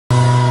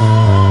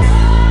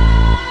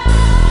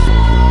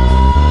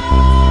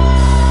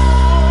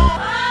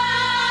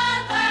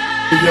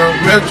Young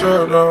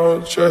Metro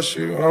don't trust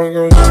you,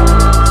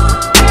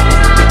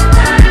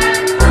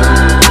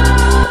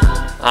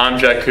 I'm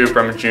Jack Cooper,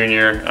 I'm a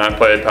junior, and I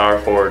play power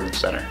forward and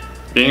center.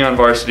 Being on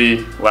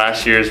varsity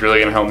last year is really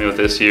going to help me with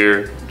this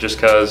year, just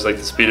because the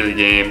speed of the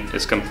game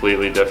is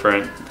completely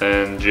different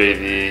than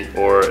JV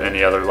or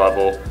any other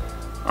level,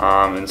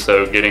 and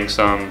so getting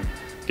some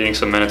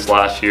minutes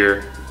last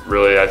year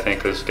really I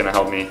think is going to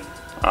help me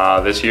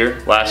this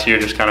year. Last year,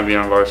 just kind of being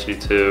on varsity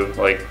too,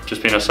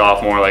 just being a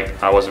sophomore,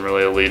 I wasn't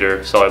really a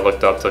leader, so I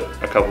looked up to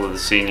a couple of the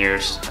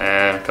seniors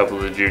and a couple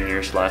of the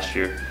juniors last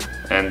year.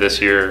 And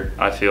this year,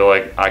 I feel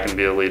like I can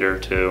be a leader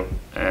too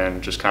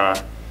and just kind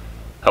of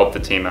help the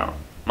team out.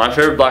 My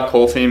favorite black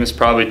hole theme is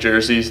probably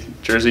jersey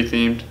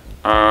themed.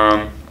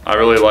 I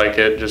really like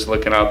it, just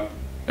looking up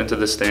into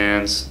the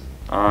stands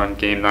on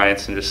game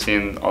nights and just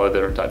seeing all the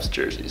different types of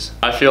jerseys.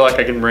 I feel like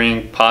I can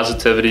bring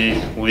positivity,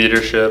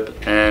 leadership,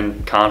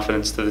 and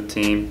confidence to the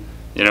team.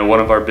 You know, one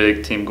of our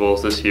big team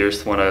goals this year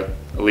is to win a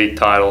league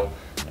title,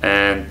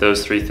 and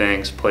those three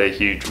things play a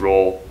huge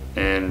role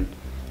in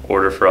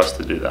order for us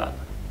to do that.